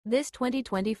This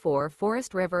 2024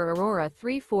 Forest River Aurora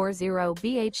 340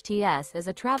 BHTS is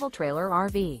a travel trailer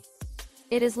RV.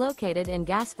 It is located in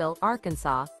Gassville,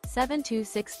 Arkansas,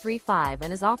 72635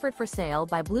 and is offered for sale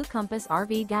by Blue Compass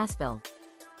RV Gassville.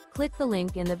 Click the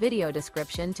link in the video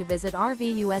description to visit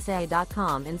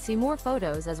RVUSA.com and see more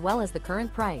photos as well as the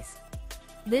current price.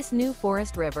 This new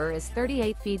Forest River is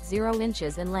 38 feet 0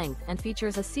 inches in length and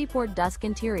features a Seaport Dusk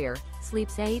interior,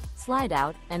 sleeps 8,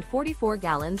 Slideout, and 44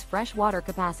 gallons fresh water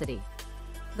capacity.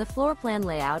 The floor plan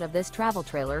layout of this travel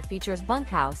trailer features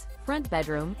bunkhouse, front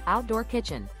bedroom, outdoor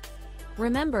kitchen.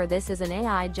 Remember, this is an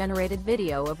AI-generated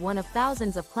video of one of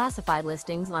thousands of classified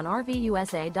listings on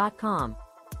RVUSA.com.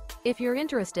 If you're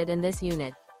interested in this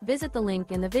unit, visit the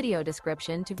link in the video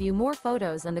description to view more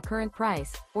photos and the current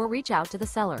price, or reach out to the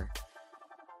seller.